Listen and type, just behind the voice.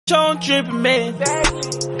on dripping, man.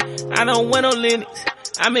 I don't wear no Linux.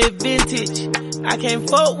 I'm in vintage. I can't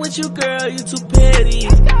fuck with you, girl. You too petty.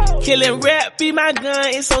 Killing rap be my gun.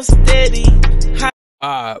 It's so steady.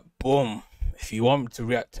 Boom. If you want me to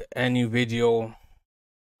react to any video,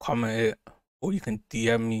 comment it, or you can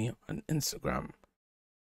DM me on Instagram.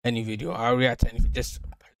 Any video, I'll react to anything. Just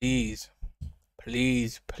please,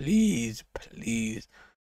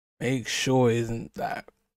 make sure it isn't that.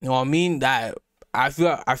 You know what I mean? That I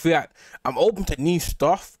feel like I'm open to new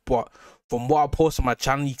stuff, but from what I post on my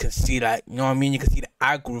channel, you can see that, you know what I mean? You can see the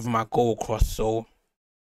algorithm I go across. So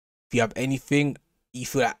if you have anything you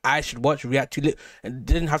feel like I should watch, react to it, and it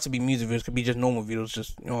didn't have to be music videos, it could be just normal videos,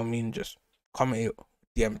 just, you know what I mean? Just comment it,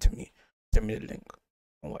 DM it to me, send me the link,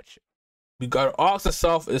 and watch it. We gotta ask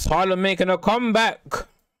ourselves, is Harlem making a comeback?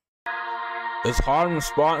 Is Harlem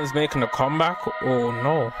Spartans making a comeback or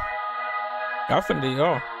no? I think they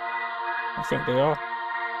are. I think they are.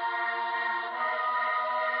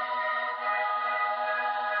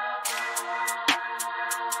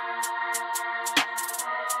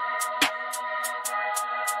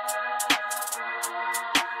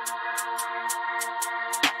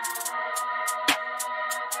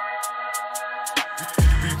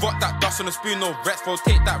 Rock that dust on the spoon, no reps, bro.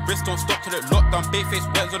 Take that risk, don't stop till it locked down. Bayface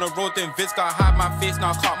went on the road, then Viz got hide my face, now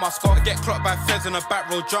I cut my skull. Get clocked by feds in the back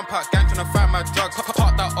road, jump out, gang trying to find my drugs.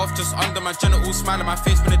 Part that off just under my genitals, smiling my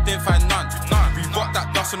face when it didn't find none. We rock that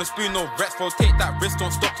dust on the spoon, no reps, bro. Take that risk, don't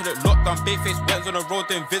stop till it locked down. Bayface went on the road,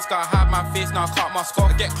 then Viz got hide my face, now I cut my skull.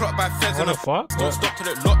 Get clocked by feds in the back, don't stop till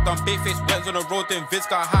it locked down. Bayface went on the road, then Viz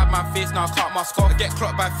got hide my face, now I cut my skull. Get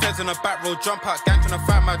clocked by feds in the back road, jump out, gang trying to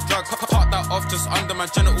find my drugs. Part that off just under my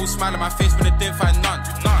genitals, smiling my face when it didn't find none.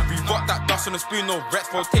 We rock that dust on the spoon, no reps,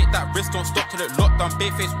 bro. Take that risk, don't stop till it locked down.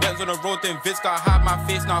 Bayface went on the road, then Viz got hide my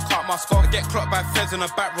face, now I cut my skull. Get clocked by feds in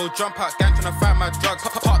the back road, jump out, gang trying to find my drugs.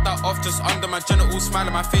 Part that off just under my genitals,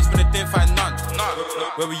 smiling my face when it didn't find none.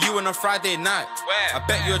 Where were you on a Friday night? I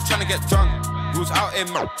bet you were trying to get drunk. We was out in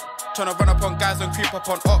trying to run up on guys and creep up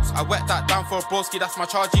on ops. I wet that down for a broski, that's my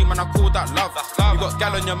charging, man, I call that love. You got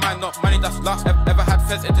gal on your mind, not money, that's lust. Ever had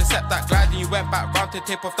feds intercept that glide and you went back round to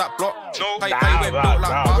tape off that block? No, how you went built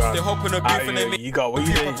like us, they hop in the booth and they make you got what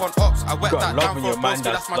you creep up on ops. I wet that down for a broski,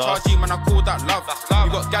 that's my charging, man, I call that love.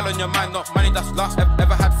 You got gal on your mind, not money, that's lust.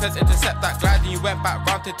 Ever had feds intercept that glide and you went back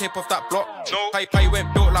round to tape off that block? No, how you went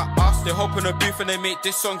built like us, they hop in the booth and they make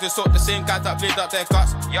this song. Just sort the same guys that played up their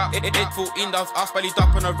guts. It 14, that was us, belly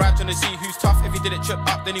up on a ride trying to see who's tough. If he didn't trip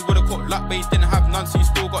up, then he would've caught luck, but he didn't have none, so he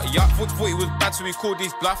still got a yacht. Thought he was bad, so we called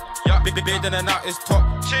his bluff. Big blade in and out his top.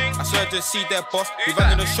 I swear to see their boss. We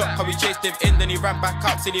ran in the shop, how we chased him in, then he ran back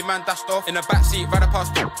out, silly man dashed off. In the backseat, right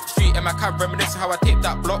past the street in my cab, reminiscing how I taped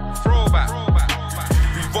that block. Throwback.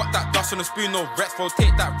 Rock that dust on the spoon, no reps, bro.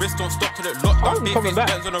 Take that risk, don't stop till it locked down. Bayface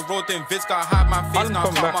went on the road, then Viz got hide my face, now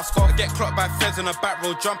I cut my skull. Get clocked by feds in the back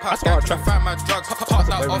road, jump out, gang trying to find my drugs. Part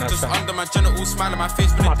that off just under my genitals, smiling my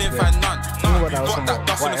face when it didn't find none. We rock that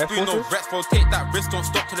dust on the spoon, no reps, bro. Take that risk, don't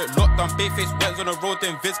stop till it locked down. Bayface went on the road,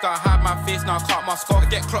 then Viz got hide my face, now I cut my skull.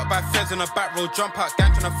 Get clocked by feds in the back road, jump out,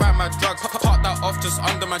 gang trying to find my drugs. Part that off just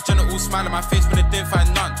under my genitals, smiling my face when it didn't find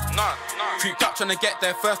none. Creeped up trying to get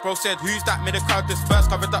there first, bro. Said, who's that? Made the crowd disperse.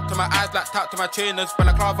 Covered up to my eyes, blacked out to my trainers. When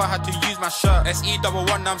I carve, I had to use my shirt.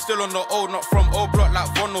 SE11, I'm still on the old, not from old block like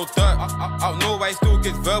Von or Dirt. Out know why he still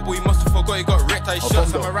gets verbal. He must have forgot he got ripped out his shirt.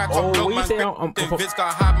 So my rack up, low man, then Viz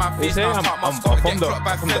got hide my face, now I cut my skull. Get clocked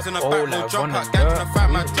by feds in the back road, jump out, gang trying to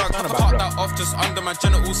find my drugs. Part that off just under my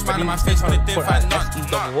genitals, smiling my face when it didn't find none.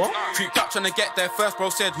 Creeped up trying to get there first, bro.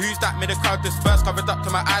 Said, who's that? Made the crowd disperse. Covered up to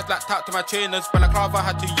my eyes, blacked out to my trainers. When I carve, I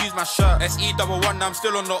had to use my shirt. SE11, I'm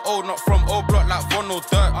still on the old, not from old block like Von or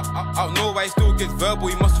Dirt. Out know why he still gets verbal.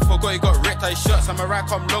 He must have forgot he got ripped out his shirt. So my rack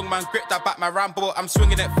come long, man, grip that back my Rambo. I'm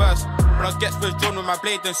swinging it first. When I gets withdrawn with my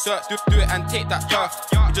blade and search, do it and take that turf.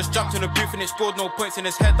 He just jumped in the booth and it scored no points in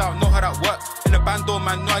his head. I don't know how that works. In the bando,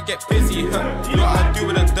 man, know I get busy. You know what I do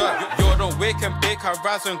with the dirt. Yo, I don't wake and bake. I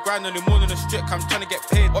rise and grind on the morning the strict. I'm trying to get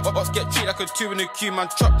paid. Ops get treated like a 2 in the queue, man.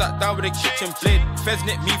 Chop that down with a kitchen blade. Feds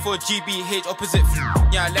nick me for a GBH. Opposite,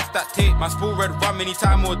 yeah, I left that tape. My spool red rum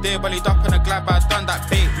anytime all day. Bellied up in a glad, but I done that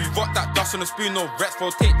bait. We rock that dust on the spoon, no reps,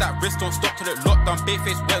 bro. Take that risk, don't stop till it locked down.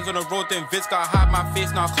 Bayface went on the road, then Viz got hide my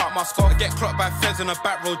face, now I cut my skull. Get clocked by feds in the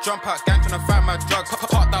back road, jump out, gang trying to find my drugs.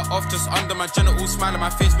 Part that off just under my genitals, smiling my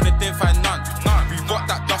face when it didn't find none. We rock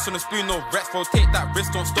that dust on the spoon, no reps, bro. Take that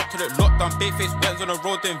risk, don't stop till it locked down. Bayface went on the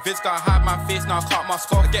road, then Viz got hide my face, now I cut my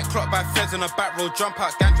skull. Get clocked by feds in the back road, jump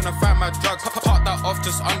out, gang trying to find my drugs. Part that off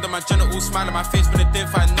just under my genitals, smiling my face when it didn't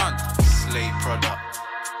find none. Slave product.